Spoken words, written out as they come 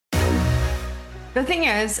The thing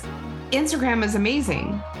is, Instagram is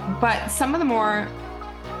amazing, but some of the more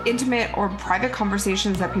intimate or private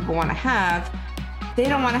conversations that people want to have, they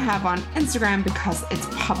don't want to have on Instagram because it's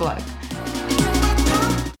public.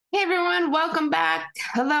 Hey everyone, welcome back.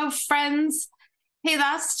 Hello, friends. Hey,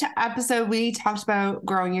 last episode we talked about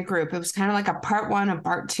growing your group. It was kind of like a part one and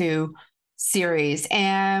part two series.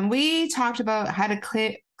 And we talked about how to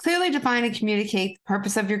clearly define and communicate the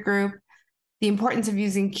purpose of your group, the importance of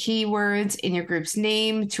using keywords in your group's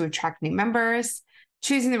name to attract new members,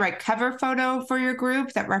 choosing the right cover photo for your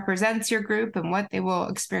group that represents your group and what they will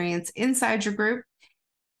experience inside your group.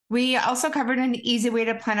 We also covered an easy way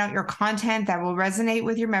to plan out your content that will resonate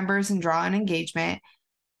with your members and draw an engagement.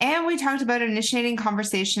 And we talked about initiating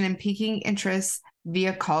conversation and piquing interest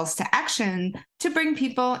via calls to action to bring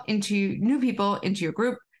new people into your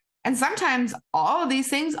group. And sometimes all of these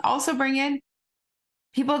things also bring in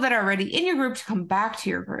people that are already in your group to come back to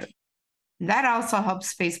your group. That also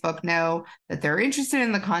helps Facebook know that they're interested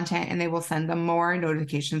in the content and they will send them more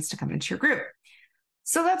notifications to come into your group.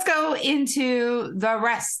 So let's go into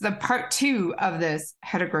the part two of this,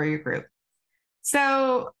 how to grow your group.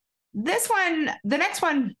 So the next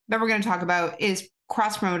one that we're going to talk about is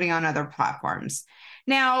cross-promoting on other platforms.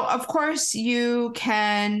 Now, of course, you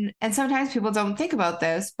can, and sometimes people don't think about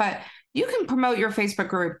this, but you can promote your Facebook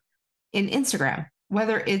group in Instagram,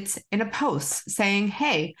 whether it's in a post saying,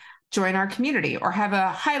 hey, join our community, or have a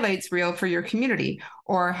highlights reel for your community,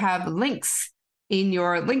 or have links in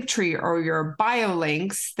your link tree or your bio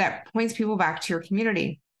links that points people back to your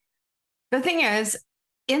community. The thing is,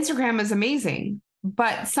 Instagram is amazing,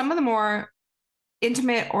 but some of the more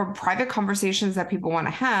intimate or private conversations that people want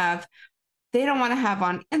to have, they don't want to have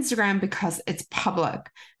on Instagram because it's public.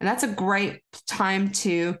 And that's a great time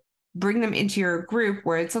to bring them into your group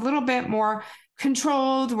where it's a little bit more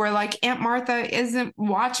controlled, where like Aunt Martha isn't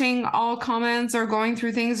watching all comments or going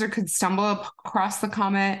through things or could stumble across the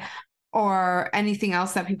comment or anything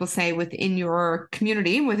else that people say within your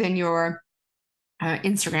community, within your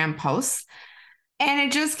Instagram posts. And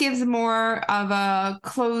it just gives more of a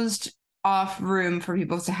closed off room for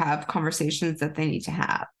people to have conversations that they need to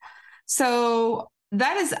have. So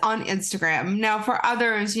that is on Instagram. Now for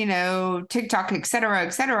others, TikTok, et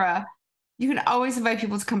cetera, you can always invite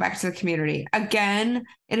people to come back to the community. Again,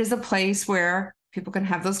 it is a place where people can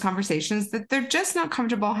have those conversations that they're just not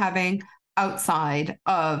comfortable having outside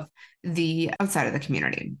of the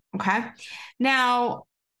community. Okay. Now,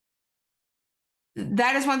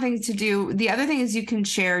 that is one thing to do. The other thing is you can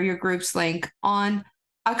share your group's link on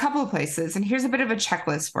a couple of places. And here's a bit of a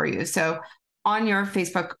checklist for you. So on your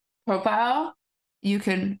Facebook profile, you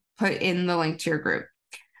can put in the link to your group.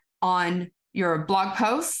 On your blog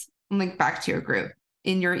posts, link back to your group.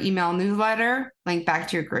 In your email newsletter, link back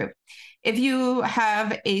to your group. If you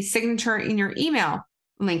have a signature in your email,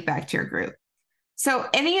 link back to your group. So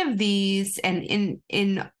any of these, and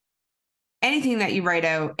in anything that you write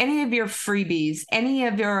out, any of your freebies,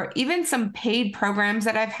 even some paid programs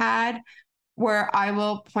that I've had where I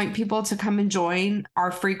will point people to come and join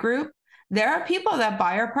our free group. There are people that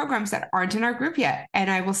buy our programs that aren't in our group yet. And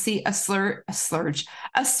I will see a splurge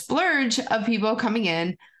of people coming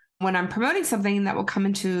in when I'm promoting something that will come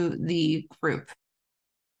into the group.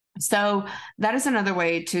 So that is another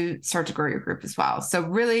way to start to grow your group as well. So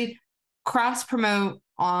really cross promote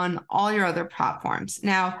on all your other platforms.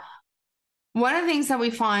 Now, one of the things that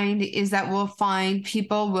we find is that we'll find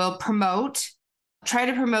people will try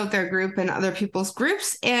to promote their group in other people's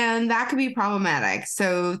groups, and that could be problematic.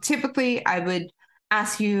 So typically I would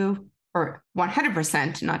ask you, or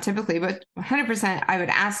 100%, not typically, but 100%, I would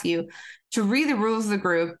ask you to read the rules of the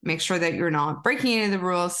group, make sure that you're not breaking any of the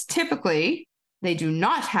rules. Typically, they do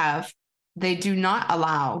not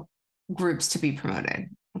allow groups to be promoted.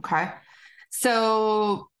 Okay.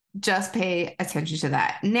 So just pay attention to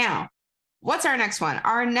that. Now, what's our next one?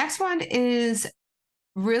 Our next one is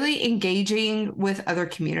really engaging with other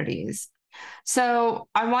communities. So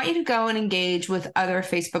I want you to go and engage with other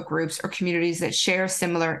Facebook groups or communities that share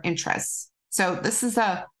similar interests. So this is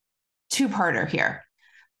a two-parter here.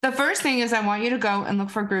 The first thing is I want you to go and look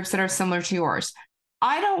for groups that are similar to yours.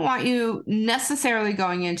 I don't want you necessarily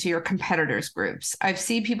going into your competitors' groups. I've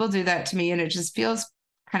seen people do that to me and it just feels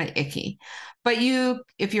kind of icky. But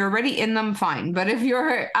if you're already in them, fine. But if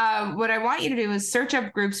you're, what I want you to do is search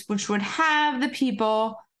up groups which would have the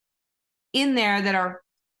people in there that are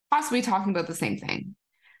possibly talking about the same thing.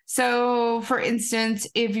 So for instance,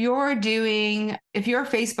 if your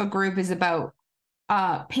Facebook group is about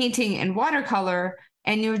painting and watercolor,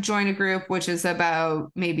 and you join a group which is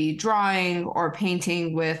about maybe drawing or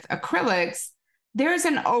painting with acrylics, there's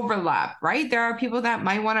an overlap, right? There are people that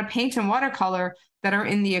might want to paint in watercolor that are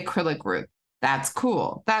in the acrylic group. That's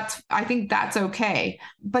cool. I think that's okay.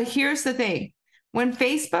 But here's the thing. When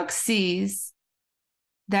Facebook sees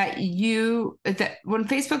when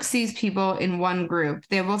Facebook sees people in one group,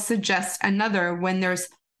 they will suggest another when there's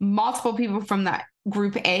multiple people from that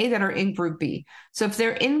group A that are in group B. So if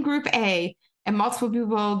they're in group A and multiple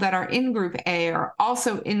people that are in group A are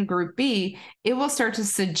also in group B, it will start to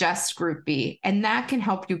suggest group B, and that can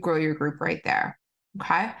help you grow your group right there.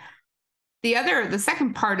 Okay. The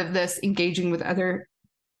second part of this engaging with other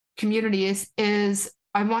communities is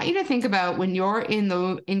I want you to think about when you're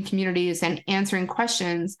in communities and answering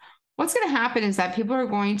questions, what's going to happen is that people are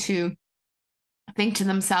going to think to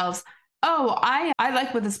themselves, oh, I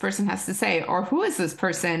like what this person has to say, or who is this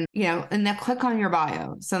person? And they'll click on your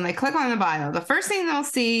bio. So when they click on the bio, the first thing they'll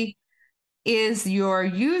see is your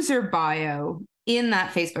user bio in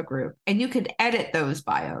that Facebook group, and you could edit those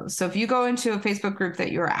bios. So if you go into a Facebook group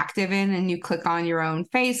that you're active in and you click on your own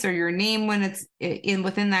face or your name when it's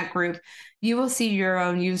within that group, you will see your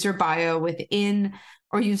own user bio within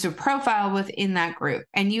or user profile within that group,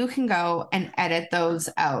 and you can go and edit those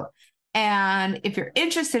out. And if you're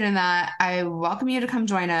interested in that, I welcome you to come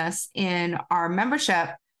join us in our membership.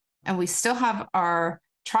 And we still have our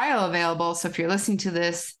trial available. So if you're listening to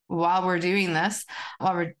this while we're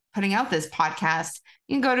putting out this podcast,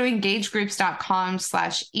 you can go to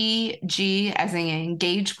engagegroups.com/EG as in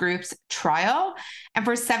engage groups trial. And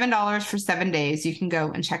for $7 for 7 days, you can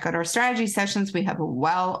go and check out our strategy sessions. We have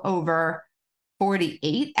well over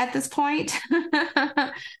 48 at this point.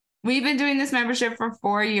 We've been doing this membership for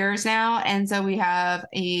 4 years now. And so we have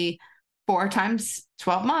a 4 times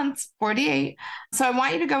 12 months, 48. So I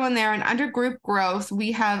want you to go in there, and under group growth,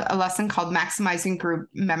 we have a lesson called maximizing group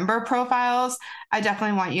member profiles. I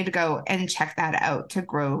definitely want you to go and check that out to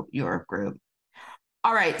grow your group.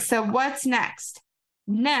 All right. So what's next?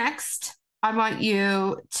 Next, I want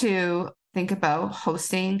you to think about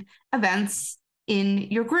hosting events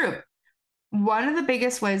in your group. One of the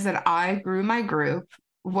biggest ways that I grew my group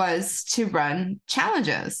was to run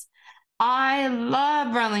challenges. I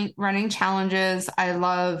love running challenges. I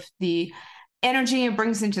love the energy it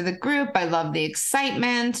brings into the group. I love the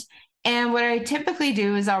excitement. And what I typically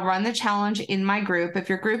do is I'll run the challenge in my group. If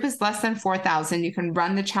your group is less than 4,000, you can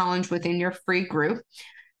run the challenge within your free group.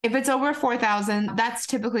 If it's over 4,000, that's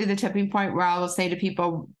typically the tipping point where I will say to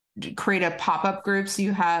people, create a pop-up group. So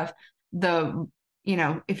you have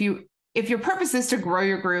if your purpose is to grow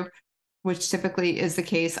your group, which typically is the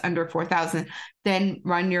case under 4,000, then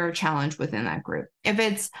run your challenge within that group. If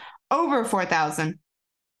it's over 4,000,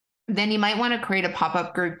 then you might want to create a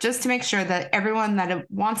pop-up group just to make sure that everyone that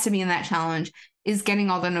wants to be in that challenge is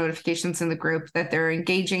getting all the notifications in the group, that they're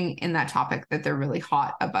engaging in that topic, that they're really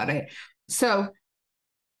hot about it. So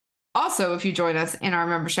also, if you join us in our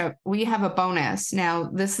membership, we have a bonus.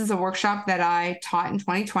 Now, this is a workshop that I taught in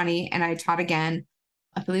 2020, and I taught again,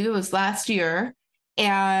 I believe it was last year.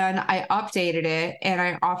 And I updated it, and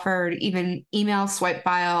I offered even email swipe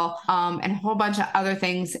file and a whole bunch of other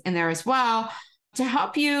things in there as well to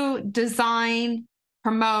help you design,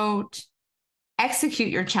 promote, execute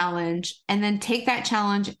your challenge, and then take that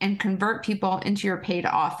challenge and convert people into your paid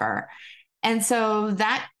offer. And so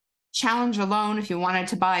that challenge alone, if you wanted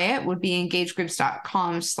to buy it, would be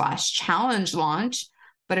engagegroups.com/challenge launch.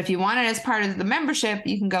 But if you want it as part of the membership,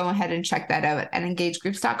 you can go ahead and check that out at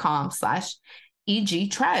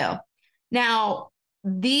engagegroups.com/EG trial. Now,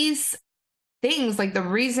 these things, like the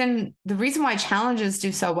reason why challenges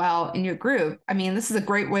do so well in your group, I mean, this is a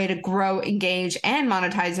great way to grow, engage, and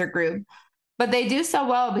monetize your group, but they do so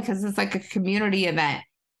well because it's like a community event,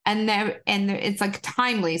 and it's like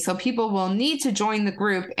timely. So people will need to join the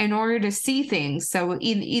group in order to see things. So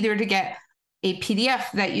either to get a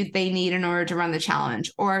PDF that they need in order to run the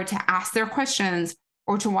challenge, or to ask their questions,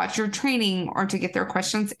 or to watch your training, or to get their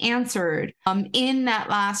questions answered. In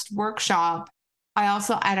that last workshop, I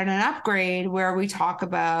also added an upgrade where we talk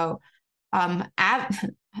about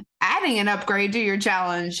adding an upgrade to your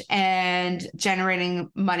challenge and generating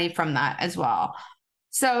money from that as well.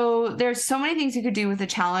 So there's so many things you could do with the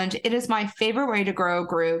challenge. It is my favorite way to grow a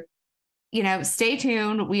group. Stay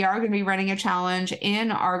tuned. We are going to be running a challenge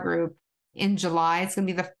in our group in July. It's going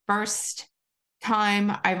to be the first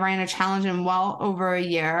time I ran a challenge in well over a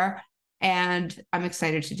year, and I'm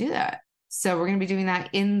excited to do that. So we're going to be doing that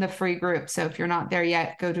in the free group. So if you're not there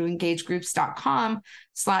yet, go to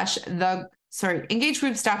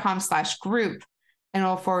engagegroups.com/group, and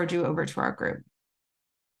it'll forward you over to our group.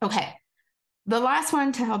 Okay. The last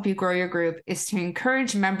one to help you grow your group is to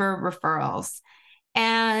encourage member referrals.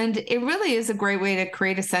 And it really is a great way to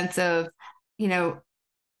create a sense of, you know,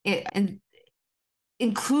 and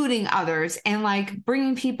including others and like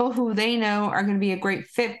bringing people who they know are going to be a great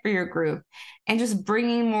fit for your group and just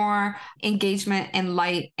bringing more engagement and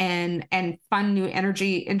light and fun new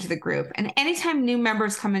energy into the group. And anytime new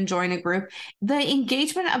members come and join a group, the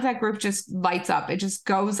engagement of that group just lights up. It just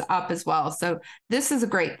goes up as well. So this is a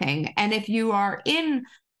great thing. And if you are in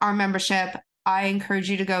our membership, I encourage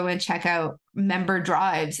you to go and check out member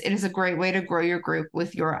drives. It is a great way to grow your group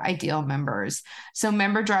with your ideal members. So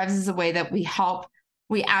member drives is a way that we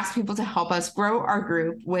ask people to help us grow our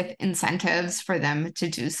group with incentives for them to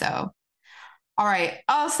do so. All right.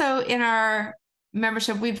 Also, in our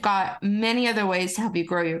membership, we've got many other ways to help you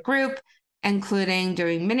grow your group, including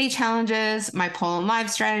doing mini challenges, my poll and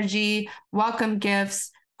live strategy, welcome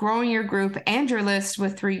gifts, growing your group and your list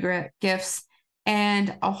with 3 gifts,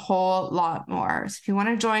 and a whole lot more. So if you want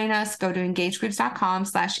to join us, go to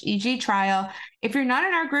engagegroups.com/EG trial. If you're not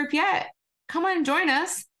in our group yet, come on and join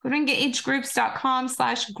us. Go to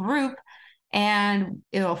engagegroups.com/group and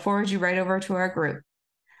it'll forward you right over to our group.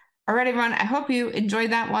 All right, everyone. I hope you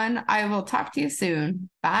enjoyed that one. I will talk to you soon.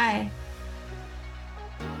 Bye.